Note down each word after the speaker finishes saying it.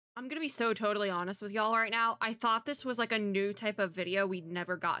I'm gonna be so totally honest with y'all right now. I thought this was like a new type of video we'd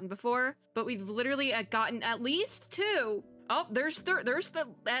never gotten before, but we've literally gotten at least 2. Oh, there's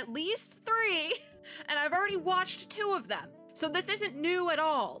at least 3, and I've already watched 2 of them. So this isn't new at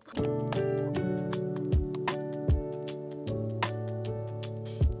all.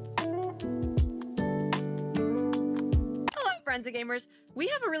 Friends and gamers, we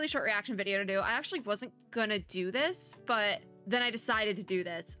have a really short reaction video to do. I actually wasn't gonna do this, but then I decided to do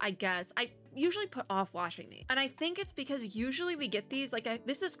this, I guess. I usually put off watching these. And I think it's because usually we get these, like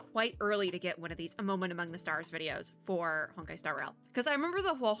this is quite early to get one of these A Moment Among the Stars videos for Honkai Star Rail. Because I remember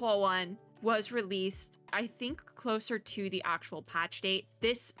the Huohuo one was released, I think, closer to the actual patch date.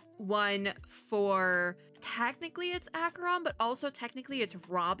 This one for, technically it's Acheron, but also technically it's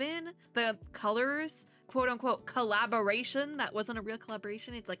Robin. The colors, quote unquote, collaboration, that wasn't a real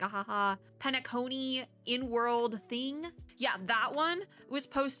collaboration. It's like a haha Penacony in-world thing. Yeah, that one was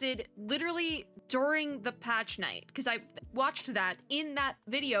posted literally during the patch night, because I watched that in that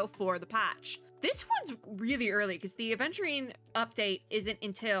video for the patch. This one's really early because the Aventurine update isn't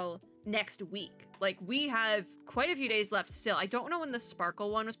until next week. Like, we have quite a few days left still. I don't know when the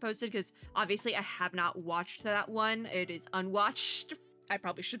Sparkle one was posted because obviously I have not watched that one. It is unwatched. I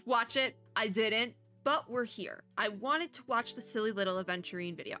probably should watch it. I didn't, but we're here. I wanted to watch the silly little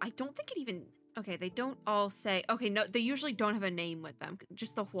Aventurine video. I don't think it even, okay, they don't all say, okay, no, they usually don't have a name with them.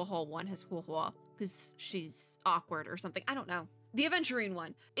 Just the Huohuo one has Huohuo because she's awkward or something. I don't know. The Aventurine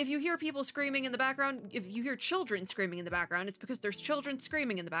one. If you hear people screaming in the background, if you hear children screaming in the background, it's because there's children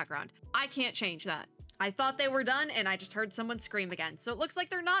screaming in the background. I can't change that. I thought they were done and I just heard someone scream again. So it looks like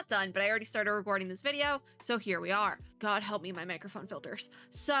they're not done, but I already started recording this video, so here we are. God help me, my microphone filters.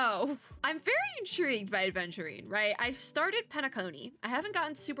 So I'm very intrigued by Aventurine, right? I've started Penacony. I haven't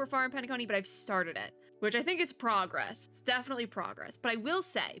gotten super far in Penacony, but I've started it, which I think is progress. It's definitely progress. But I will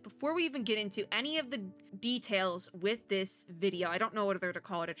say, before we even get into any of the details with this video, I don't know whether to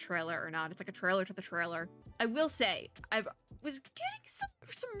call it a trailer or not. It's like a trailer to the trailer. I will say, I was getting some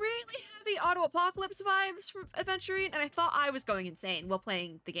really heavy auto-apocalypse vibes from Aventurine, and I thought I was going insane while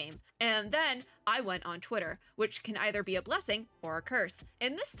playing the game. And then I went on Twitter, which can either be a blessing or a curse.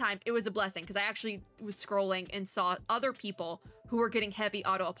 And this time it was a blessing because I actually was scrolling and saw other people who were getting heavy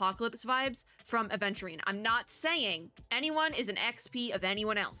auto-apocalypse vibes from Aventurine. I'm not saying anyone is an XP of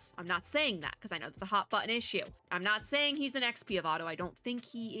anyone else. I'm not saying that because I know that's a hot button issue. I'm not saying he's an XP of Auto. I don't think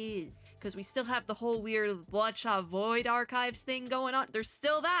he is, because we still have the whole weird Bloodshot Void archives thing going on. There's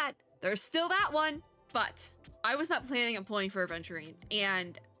still that. There's still that one. But I was not planning on pulling for Aventurine,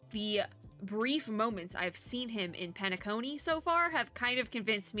 and the brief moments I've seen him in Penacony so far have kind of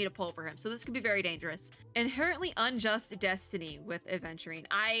convinced me to pull for him. So this could be very dangerous. Inherently unjust destiny with Aventurine.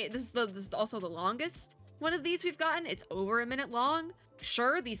 This is also the longest one of these we've gotten. It's over a minute long.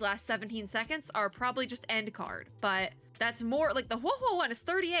 Sure, these last 17 seconds are probably just end card, but that's more like the Huohuo one is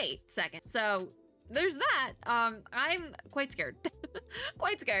 38 seconds. So there's that. I'm quite scared.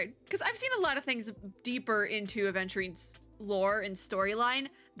 Quite scared, because I've seen a lot of things deeper into Aventurine's lore and storyline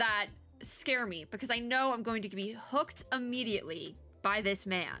that scare me, because I know I'm going to be hooked immediately by this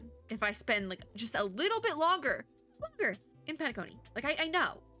man if I spend like just a little bit longer in Penacony. Like I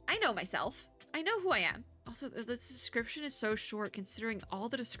know myself. I know who I am. Also, the description is so short considering all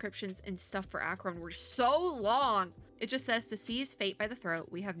the descriptions and stuff for Acheron were so long. It just says, to seize fate by the throat,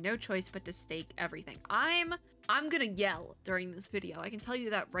 we have no choice but to stake everything. I'm gonna yell during this video. I can tell you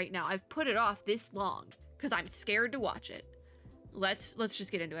that right now. I've put it off this long because I'm scared to watch it. Let's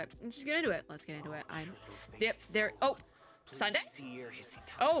just get into it. Let's just get into it. Let's get into it. Yep, there. Oh, Sunday?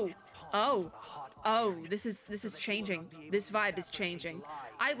 Oh, this is changing. This vibe is changing.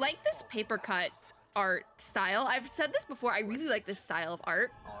 I like this paper cut art style. I've said this before. I really like this style of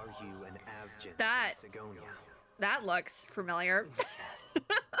art. Are you an That looks familiar.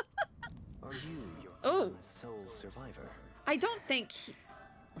 Are you your sole survivor? I don't think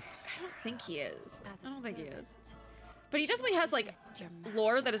he is. I don't think he is. But he definitely has like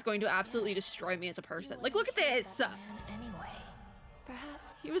lore that is going to absolutely destroy me as a person. Like, look at this.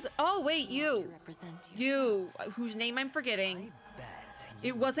 He was, oh wait, you, whose name I'm forgetting.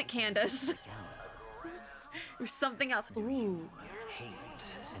 It wasn't Candace. It was something else. Ooh.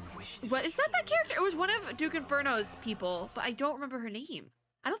 What is that character? It was one of Duke Inferno's people, but I don't remember her name.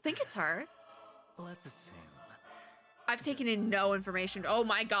 I don't think it's her. Let's assume I've taken in no information. Oh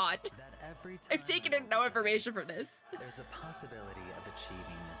my god. I've taken in no information from this. There's a possibility of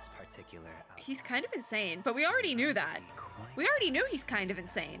achieving this particular outcome. He's kind of insane, but we already knew that. We already knew he's kind of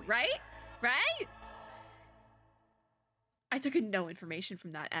insane, right? Right? I took no information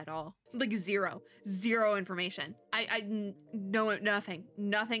from that at all. Like zero information. No, nothing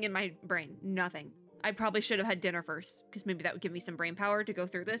in my brain, nothing. I probably should have had dinner first, because maybe that would give me some brain power to go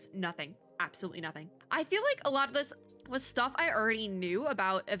through this. Nothing, absolutely nothing. I feel like a lot of this was stuff I already knew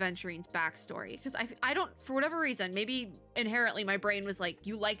about Aventurine's backstory, because I don't, for whatever reason, maybe inherently my brain was like,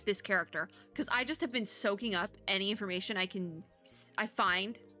 you like this character, because I just have been soaking up any information I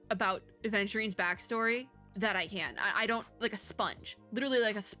find about Aventurine's backstory that I can. I don't, like a sponge, literally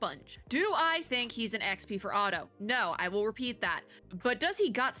like a sponge. Do I think he's an XP for Otto? No, I will repeat that. But does he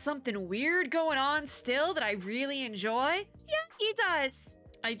got something weird going on still that I really enjoy? Yeah, he does.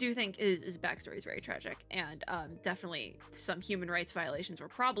 I do think his backstory is very tragic, and definitely some human rights violations were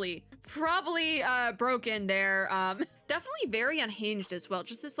probably broken there. Definitely very unhinged as well.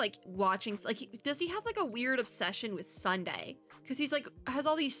 Just this like watching, like, does he have like a weird obsession with Sunday? Because he's like has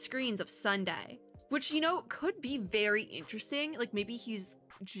all these screens of Sunday, which, you know, could be very interesting. Like maybe he's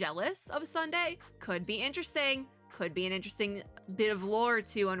jealous of Sunday. Could be interesting. Could be an interesting bit of lore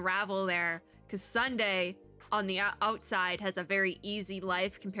to unravel there, because Sunday on the outside has a very easy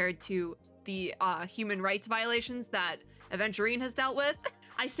life compared to the human rights violations that Aventurine has dealt with.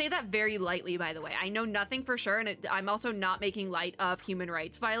 I say that very lightly, by the way. I know nothing for sure, and I'm also not making light of human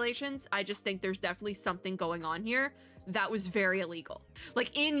rights violations. I just think there's definitely something going on here that was very illegal.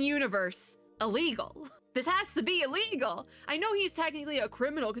 Like, in-universe, illegal. This has to be illegal. I know he's technically a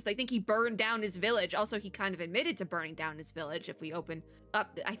criminal because I think he burned down his village. Also, he kind of admitted to burning down his village if we open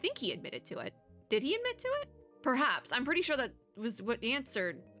up. I think he admitted to it. Did he admit to it? Perhaps. I'm pretty sure that was what he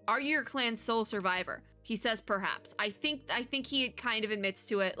answered. Are you your clan's sole survivor? He says perhaps. I think he kind of admits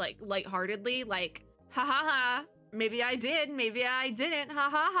to it, like, lightheartedly, like, ha ha ha, maybe I did, maybe I didn't,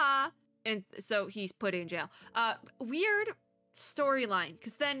 ha ha ha. And so he's put in jail. Weird storyline,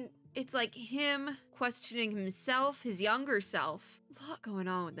 because then it's like him questioning himself, his younger self. A lot going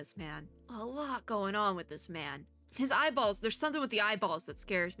on with this man. A lot going on with this man. His eyeballs, there's something with the eyeballs that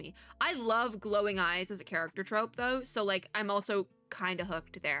scares me. I love glowing eyes as a character trope though, so like I'm also kind of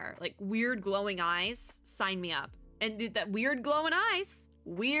hooked there. Like weird glowing eyes, sign me up. And that weird glowing eyes,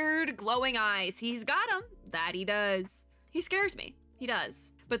 he's got them. That he does. He scares me, he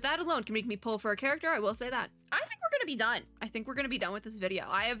does. But that alone can make me pull for a character, I will say that. I think we're gonna be done. I think we're gonna be done with this video.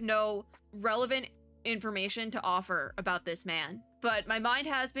 I have no relevant information to offer about this man, but my mind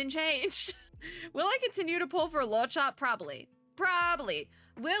has been changed. Will I continue to pull for Lordshot? Probably. Probably.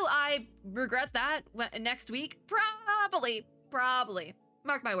 Will I regret that next week? Probably. Probably.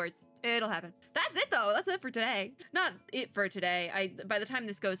 Mark my words. It'll happen. That's it though. That's it for today. Not it for today. By the time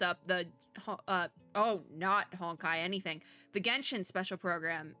this goes up, the not Honkai anything. The Genshin special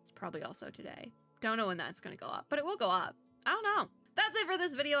program is probably also today. Don't know when that's gonna go up, but it will go up. I don't know. That's it for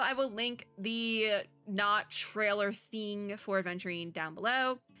this video. I will link the not trailer thing for Aventurine down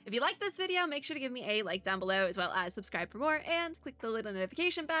below. If you like this video, make sure to give me a like down below, as well as subscribe for more, and click the little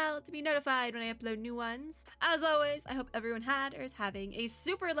notification bell to be notified when I upload new ones. As always, I hope everyone had or is having a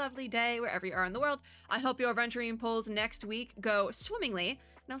super lovely day wherever you are in the world. I hope your Aventurine pulls next week go swimmingly,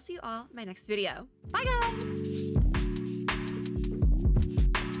 and I'll see you all in my next video. Bye guys!